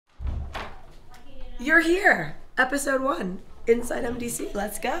You're here. Episode 1. Inside MDC.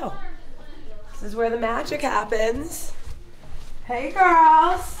 Let's go. This is where the magic happens. Hey,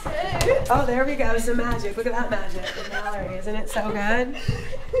 girls. Hey. Oh, there we go. Some magic. Look at that magic with Mallory. Isn't it so good?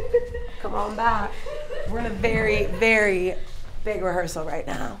 Come on back. We're in a very, very big rehearsal right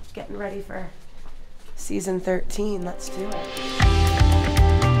now. Getting ready for season 13. Let's do it.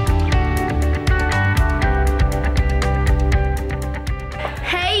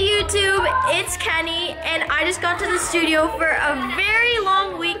 YouTube, it's Kenny, and I just got to the studio for a very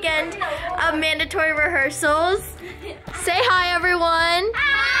long weekend of mandatory rehearsals. Say hi, everyone.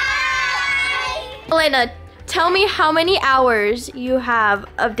 Hi! Elena, tell me how many hours you have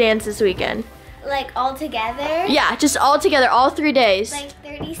of dance this weekend. Like all together? Yeah, just all together, all 3 days. Like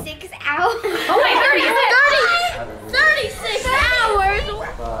 36 hours. Oh my, 36 hours!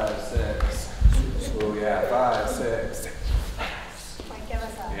 5, 6. Oh yeah, 5, 6.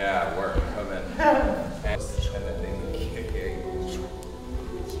 Yeah, work, come in. And then kicking.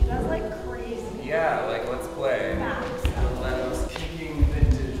 She does like crazy. Yeah, like let's play. Stilettos kicking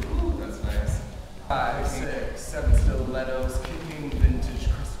vintage. Ooh, that's nice. 5, 6, 7 stilettos kicking vintage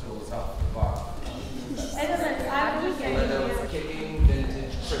crystals off the bar. Stilettos kicking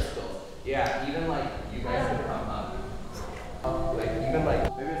vintage crystals. Yeah, even like you guys can come up. Like even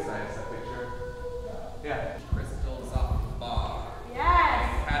like maybe it's nice that picture. Yeah. Crystals off the bar. Yes.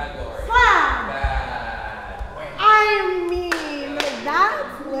 Category. Slam. Bad. I mean,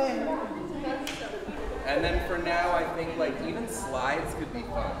 that's lit. And then for now, I think like even slides could be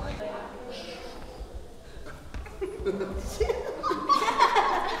fun. Like.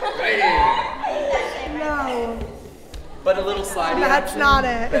 No. But a little slidey. That's action. not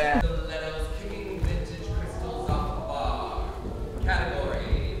it. Bad. Stilettos kicking vintage crystals off the bar.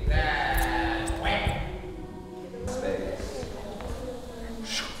 Category. Bad. Space.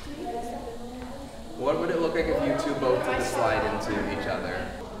 What would it look like if you two both did a slide into each other?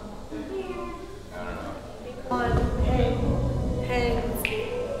 I don't know. On, hang.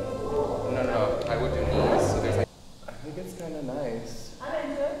 No. I would do knees. So there's like. I think it's kind of nice.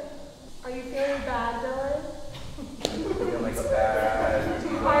 I'm into it. Are you feeling bad, Dylan? I feel like a bad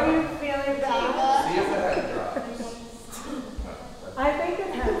diva. Are you feeling bad? See if the head drops. I think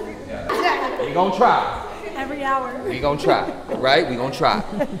it's heavy. Yeah. We gonna try. Every hour. We gonna try, right? We gonna try.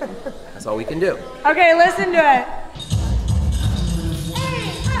 That's all we can do. Okay, listen to it.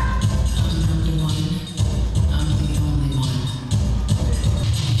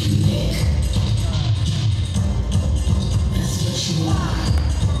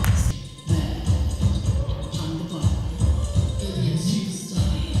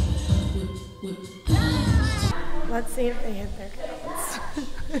 Let's see if they hit their counts.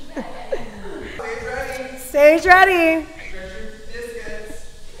 Stage ready.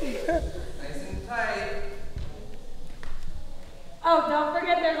 Nice and tight. Oh, don't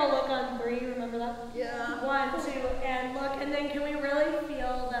forget there's a look on 3. Remember that? Yeah. 1, 2, and look. And then can we really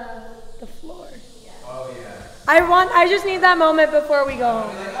feel the floor? Oh yeah. I just need that moment before we go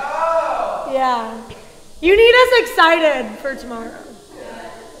home. Like, oh! Yeah. You need us excited for tomorrow.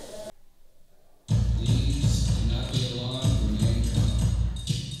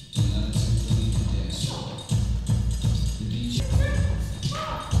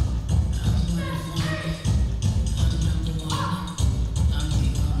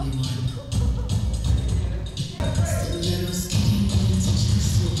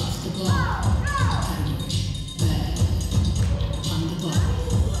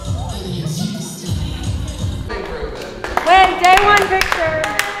 Day 1 picture.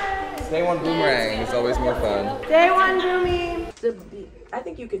 Day 1 boomerang is always more fun. Day 1 boomy. I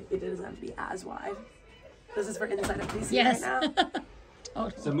think you could, it doesn't have to be as wide. This is for inside MDC Yes. right now.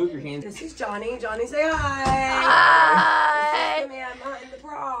 Totally. So move your hands. This is Johnny. Johnny, say hi. Hi. This is the man behind the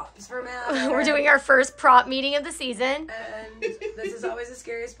props for Matt. We're doing our first prop meeting of the season. And this is always the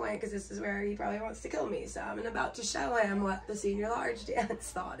scariest point because this is where he probably wants to kill me. So I'm about to show him what the senior large dance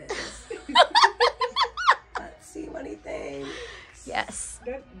thought is. Let's see what he thinks. Yes.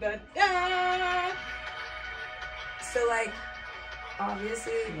 Da, da, da. So like,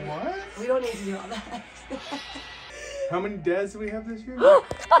 obviously, What? we don't need to do all that. How many dads do we have this year? Well,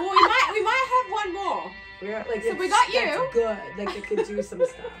 we might have one more. We're like, So we got you. That's good. Like it could do some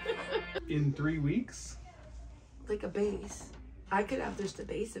stuff. In 3 weeks? Like a base. I could have just a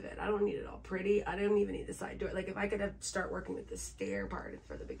base of it. I don't need it all pretty. I don't even need the side door. Like if I could start working with the stair part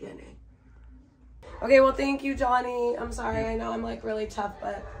for the beginning. Okay, well thank you, Johnny. I'm sorry, I know I'm like really tough,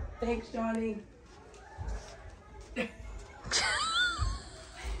 but thanks, Johnny. That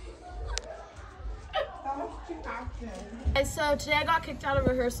was too active. So today I got kicked out of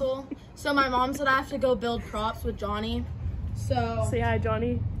rehearsal. So my mom said I have to go build props with Johnny. So say hi,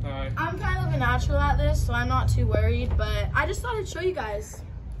 Johnny. Hi. I'm kind of a natural at this, so I'm not too worried, but I just thought I'd show you guys.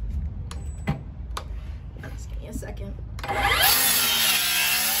 Just give me a second.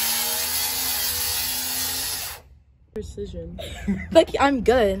 Precision. Like, I'm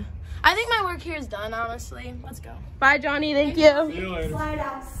good. I think my work here is done, honestly. Let's go. Bye, Johnny. Thank you. See you later. Slide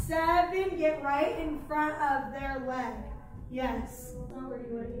out 7, get right in front of their leg. Yes.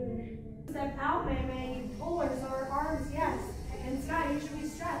 Step out, May. You pull her, so her arms, yes. And Sky, you should be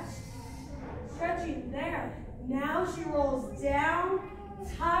stretched. Stretching there. Now she rolls down,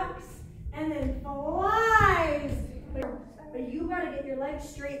 tucks, and then flies. But you gotta get your legs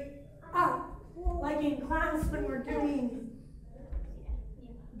straight up. Like in class when we're doing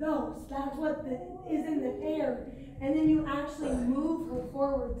those. That's what is in the air. And then you actually move her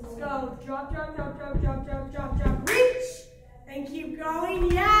forward. Let's go. Drop, drop, drop, drop, drop, drop, drop, drop. Reach. And keep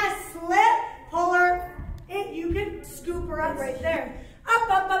going. Yes. Slip. Pull her. You can scoop her up right there. Up,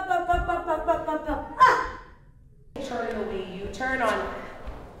 up, up, up, up, up, up, up, up, up, up. Turn away. You turn on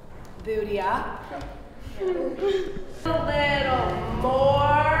booty up. A little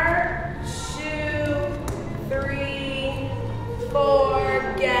more. 2, 3,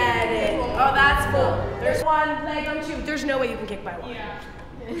 4. Get it. Oh, that's full. There's 1 leg on 2. There's no way you can kick by 1. Yeah.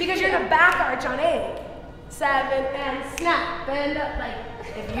 Because you're gonna back arch on 8. 7 and snap. Bend up. Like,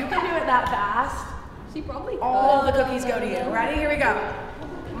 if you can do it that fast, She probably all the cookies go to you. Ready? Here we go.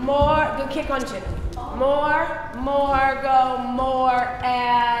 More. Go kick on 2. More. Go more.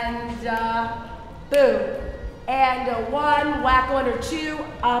 And boom. And a 1. Whack 1 or 2.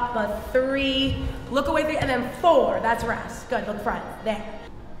 Up a 3. Look away 3. And then 4. That's rest. Good. Look front. There.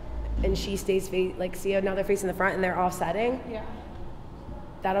 And she stays like, see how now they're facing the front and they're offsetting? Yeah.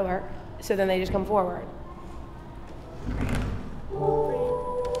 That'll work. So then they just come forward.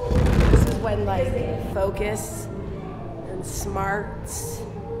 This is when like focus and smarts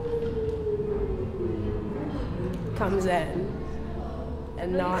comes in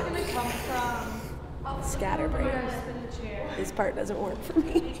and not scatterbrain. This part doesn't work for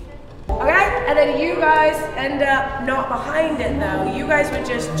me. Okay, and then you guys end up not behind it though. You guys would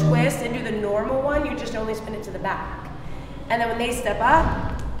just twist and do the normal one. You just only spin it to the back. And then when they step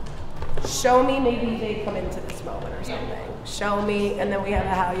up, show me, maybe they come into this moment or something. Show me, and then we have a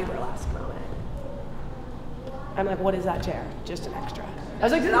how you burlesque moment. I'm like, what is that chair? Just an extra. I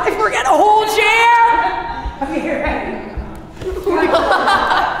was like, did I forget a whole chair? Okay, you're ready. Okay,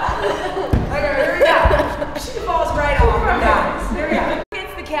 here we go. She falls right off. Nice. Here we go.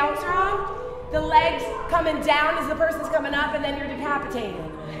 Gets the counts wrong. The legs coming down as the person's coming up, and then you're decapitated.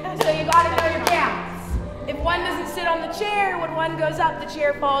 So you gotta know your counts. If one doesn't sit on the chair, when one goes up, the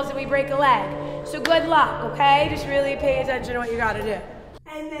chair falls and we break a leg. So good luck, okay? Just really pay attention to what you gotta do.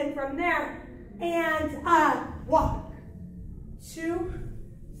 And then from there, and walk. 2,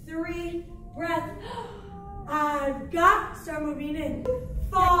 3, breath. I've got, start moving in.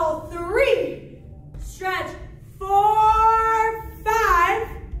 Fall 3, stretch 4, 5.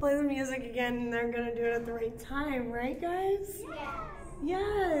 Play the music again and they're gonna do it at the right time, right guys?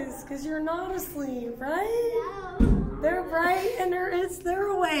 Yes, because you're not asleep, right? No. They're bright and they're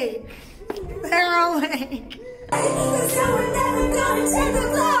awake. They're awake. So we're never gonna take the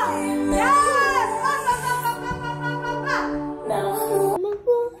block. Yes! No. I'm a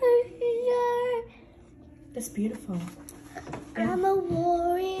warrior. That's beautiful. I'm a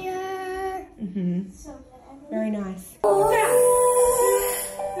warrior. Mm-hmm. Very nice.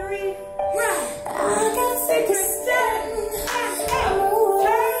 3, breath. I got 6, 7, 8.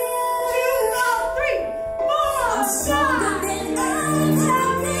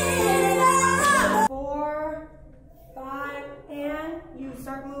 4, 5, and you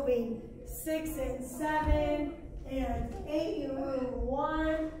start moving. 6 and 7 and 8. You move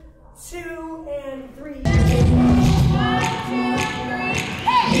 1, 2, and 3. 1, 2, 3.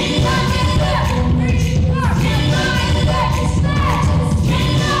 Hey! 1, 2, 3,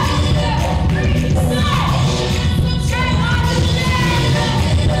 4.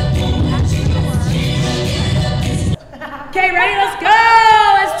 Okay, ready? Let's go!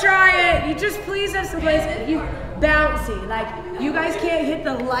 Let's try it. You just please have some place. You bouncy. Like, you guys can't hit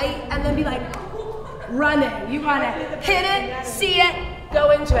the light and then be like running. You gotta hit it, see it,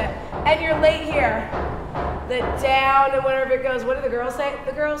 go into it. And you're late here. The down and whatever it goes. What do the girls say?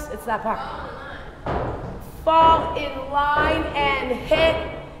 The girls? It's that part. Fall in line and hit.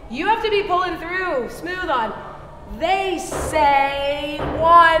 You have to be pulling through. Smooth on. They say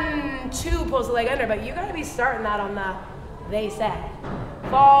 1, 2 pulls the leg under, but you gotta be starting that on the they say.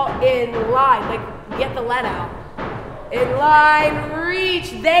 Fall in line, like get the let out. In line,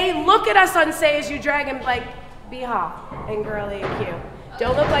 reach. They look at us on Say As You Drag and like, be hot and girly and cute.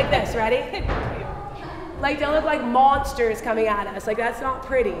 Don't look like this, ready? Like, don't look like monsters coming at us. Like, that's not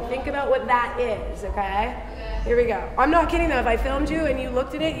pretty. Think about what that is, okay? Here we go. I'm not kidding though. If I filmed you and you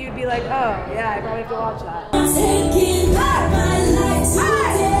looked at it, you'd be like, oh, yeah, I probably have to watch that. Taking back my life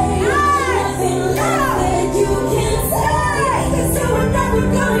today. Nothing left that you can say. So we're never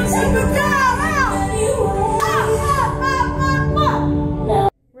gonna take a go.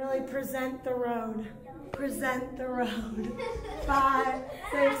 Really present the road. Present the road. 5,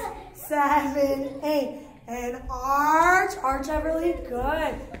 6, 7, 8. And arch. Arch Everly.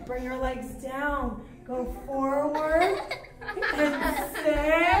 Good. Bring your legs down. Go forward. And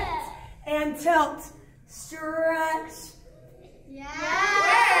sit. And tilt. Stretch. Good.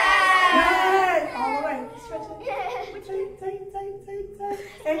 All the way. Stretch it. Tight.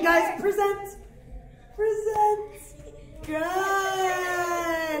 And guys, present. Present. Good.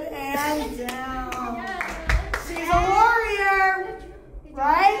 And down. She's a warrior.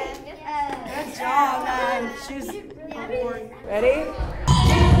 Right? Good job, man. She's a warrior. Ready?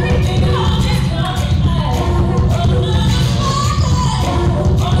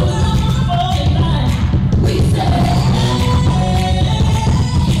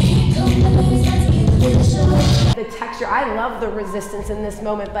 The texture, I love the resistance in this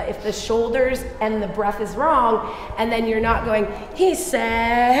moment, but if the shoulders and the breath is wrong, and then you're not going, he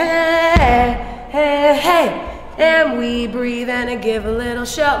said, hey, hey, and we breathe and give a little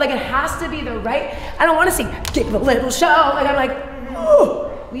show. Like, it has to be the right, I don't want to sing, give a little show. Like, I'm like, ooh,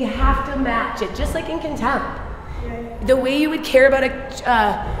 we have to match it, just like in contempt. The way you would care about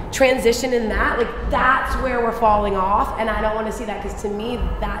a transition in that, like, that's where we're falling off, and I don't want to see that, because to me,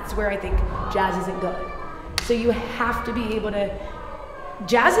 that's where I think jazz isn't good. So you have to be able to,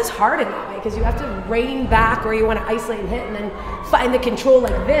 jazz is hard in that way, because you have to rein back, or you want to isolate and hit, and then find the control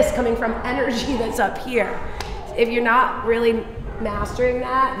like this coming from energy that's up here. If you're not really mastering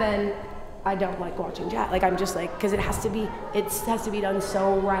that, then I don't like watching jazz. Like, I'm just like, because it has to be done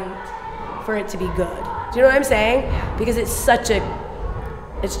so right for it to be good. Do you know what I'm saying? Because it's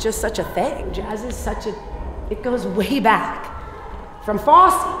just such a thing. Jazz is such a, it goes way back from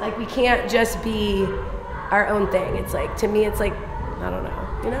Fosse. Like, we can't just be our own thing. It's like, to me, it's like, I don't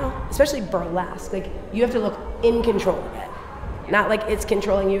know, you know? Especially burlesque. Like, you have to look in control of it. Not like it's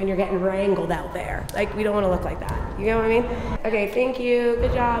controlling you and you're getting wrangled out there. Like, we don't want to look like that. You know what I mean? Okay, thank you.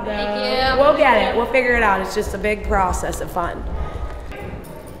 Good job, though. Thank you. We'll get it. We'll figure it out. It's just a big process of fun.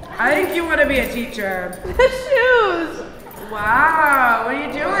 I think you want to be a teacher. The shoes. Wow. What are you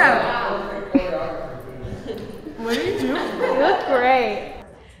doing? What are you doing? You look great.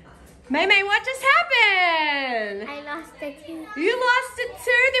 May, what just happened? I lost a tooth. You lost a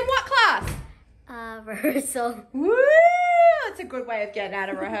tooth in what class? Rehearsal. Woo! That's a good way of getting out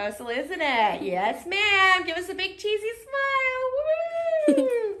of rehearsal, isn't it? Yes, ma'am. Give us a big cheesy smile.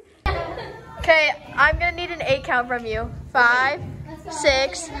 Woo! Okay, I'm gonna need an 8 count from you. 5, 6, 5,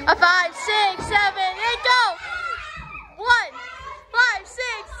 6, 7, 8, go! 1, 5, 6,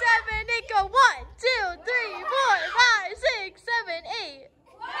 7, 8, go! 1, 2, 3, 4, 5, 6, 7, 8.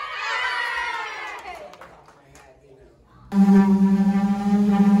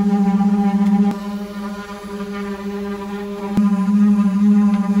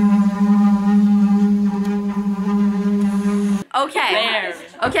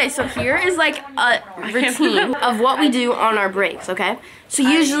 Okay, so here is like a routine of what we do on our breaks, okay? So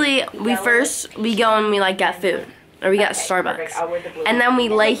usually we go and we like get food, or we get Starbucks. And then we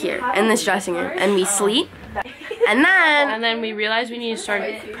lay here in this dressing room and we sleep. And then we realize we need to start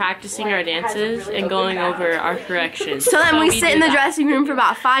practicing our dances and going over our corrections. So then we sit in the dressing room for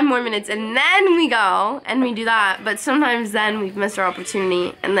about 5 more minutes, and then we go and we do that. But sometimes then we've missed our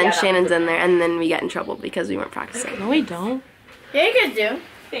opportunity, and then Shannon's in there, and then we get in trouble because we weren't practicing. No, we don't. Yeah, you guys do.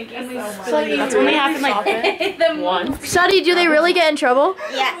 Thank you so much. That's only happened like once. Shadi, do they really get in trouble?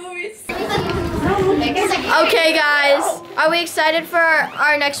 Yeah. Okay, guys, are we excited for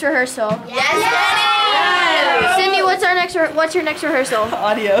our next rehearsal? Yes. Cindy, what's your next rehearsal?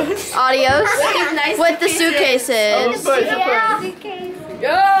 Adios. Audios? With the suitcases.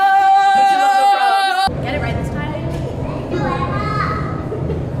 Yeah. Get it right this time?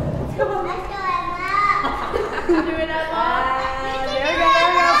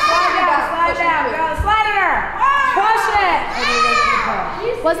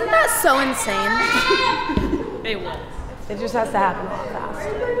 Wasn't that so insane? It was. It just has to happen all fast.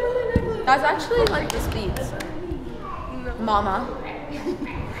 That's actually like the speeds. Mama.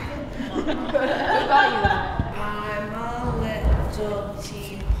 Who got you that? I'm a little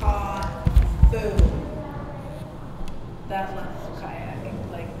teapot. Boom. that level kayak,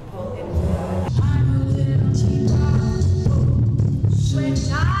 like pull into that. Switch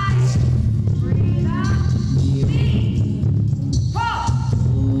nice. Breathe out. Knee. Pull.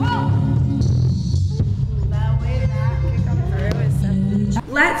 Pull. That way that kick up through is so.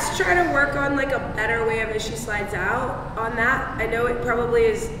 Let's try to work on like a better way of as she slides out on that. I know it probably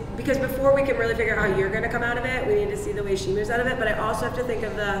is, because before we can really figure out how you're gonna come out of it, we need to see the way she moves out of it, but I also have to think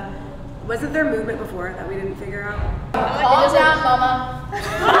of the, wasn't there movement before that we didn't figure out? Calm down, mama.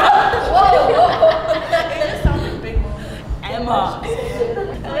 Emma.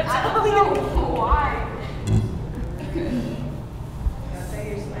 Why?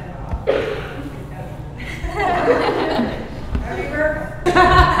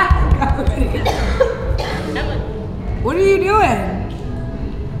 What are you doing?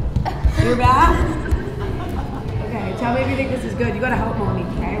 You're back? Okay, tell me if you think this is good. You gotta help mommy,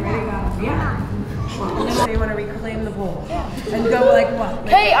 okay? Ready, go. Yeah. And then you want to reclaim the bowl. And go like what?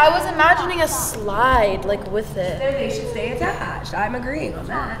 Hey, I was imagining a slide, like with it. Then they should stay attached. I'm agreeing on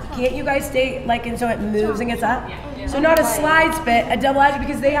that. Can't you guys stay like, and so it moves and gets up? So not a slide spit, a double edge,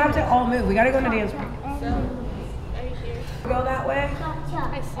 because they have to all move. We gotta go into dance break. Go that way?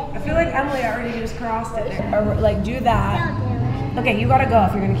 I feel like Emily already just crossed it there. Or like do that. Okay, you gotta go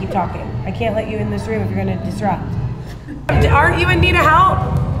if you're gonna keep talking. I can't let you in this room if you're gonna disrupt. Aren't you in need of help?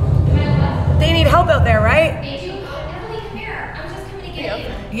 They need help out there, right?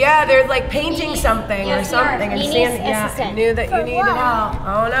 Yeah, they're like painting something or something. And standing. Yeah, I knew that you needed help.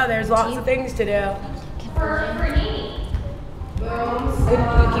 Oh no, there's lots of things to do. Could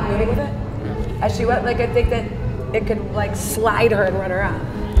you keep moving with it? As she went, like I think that it could like slide her and run her up.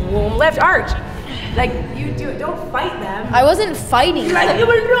 Boom, left arch. Like you do it, don't fight them. I wasn't fighting. Like you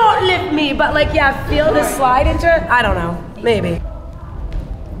will not lift me, but like yeah, feel the slide into it. I don't know, maybe.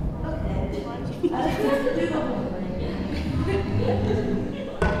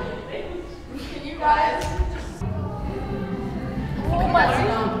 You guys.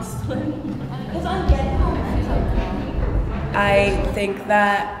 I think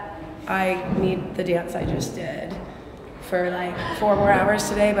that I need the dance I just did for like 4 more hours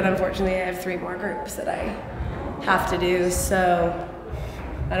today, but unfortunately I have 3 more groups that I have to do, so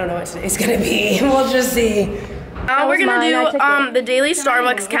I don't know what today's gonna be. We'll just see. Now we're gonna do the daily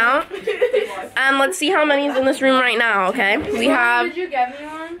Starbucks count, and let's see how many's in this room right now. Okay, we have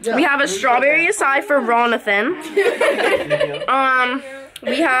a strawberry acai for Ronathan.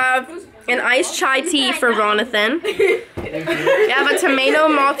 We have an iced chai tea for Ronathan. We have a tomato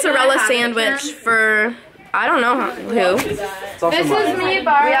mozzarella sandwich for I don't know who. This is me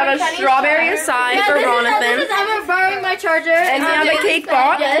borrowing. We have a strawberry acai for Ronathan. I'm borrowing my charger. And we have a cake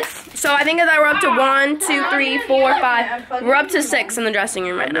box. Yes. So I think that we're up to 1, 2, 3, 4, 5. We're up to 6 in the dressing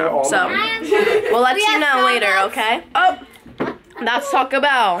room right now. So we'll let you know later, okay? Oh, that's Taco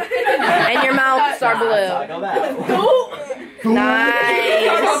Bell. And your mouths are blue.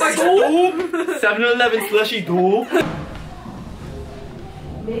 Nice. 7-Eleven slushy dough.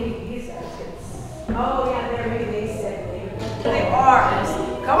 Oh yeah, they're maybe sickly. They are.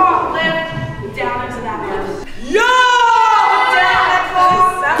 Come on, lift down into that arm. Yo!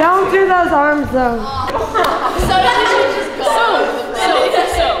 Don't do those arms though.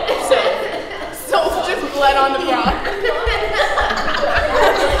 So just bled on the bra.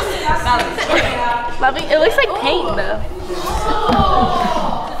 Lovely. It looks like paint though.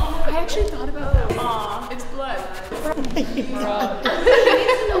 I actually thought about that. It's blood.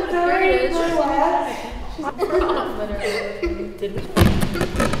 There it is. Did we?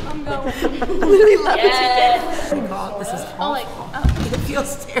 I'm going. Yes. God, this is awful. It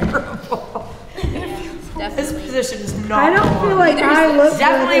feels terrible. This position is not. I don't feel like I look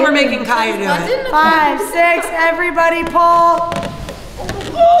Definitely good. we're making Kaya do it. 5, 6, everybody pull.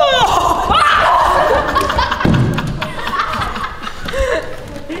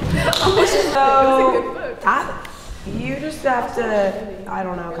 So you just have to, I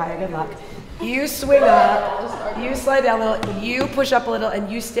don't know, Kaya, good luck. You swing up, you slide down a little, you push up a little, and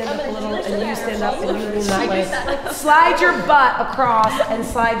you stand up a little, and you stand up, and you lean that way. Slide your butt across and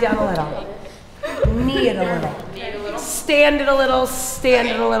slide down a little. Knee it a little. Stand it a little,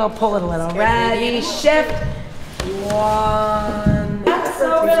 pull it a little. Ready, shift. 1. That's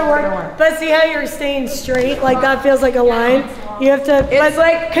so gonna work. But see how you're staying straight? Like that feels like a line. You have to It's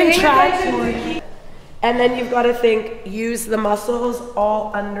like contract more. And then you've got to think, use the muscles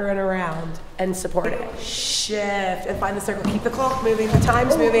all under and around and support it. Shift and find the circle. Keep the clock moving, the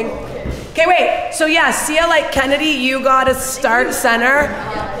time's moving. Okay, wait. So yeah, see how like Kennedy, you got to start center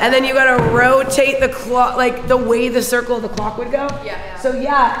and then you got to rotate the clock, like the way the circle of the clock would go. Yeah. So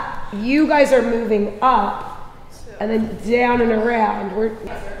yeah, you guys are moving up And then down and around. We're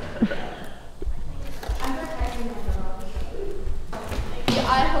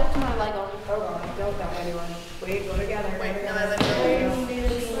I hooked my leg on. don't tell anyone. Wait, go together. Wait, no, I let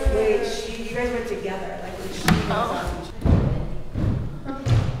Wait, you guys went together. Like when she goes on.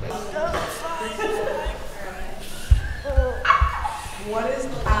 What is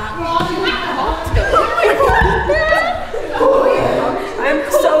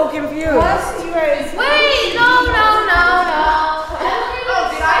I'm so confused. Wait, no. Oh,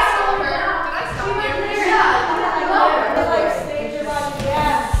 did I stop her? Did I stop you?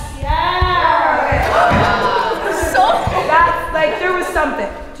 That's like there was something.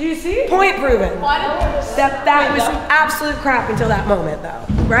 Do you see? Point proven. That was absolute crap until that moment though.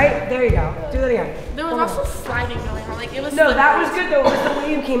 Right? There you go. Do that again. There was also sliding going on. Like it was. No, that was good though. It was the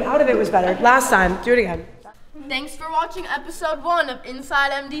way you came out of it was better. Last time. Do it again. Thanks for watching episode 1 of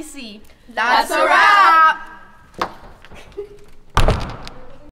Inside MDC. That's a wrap.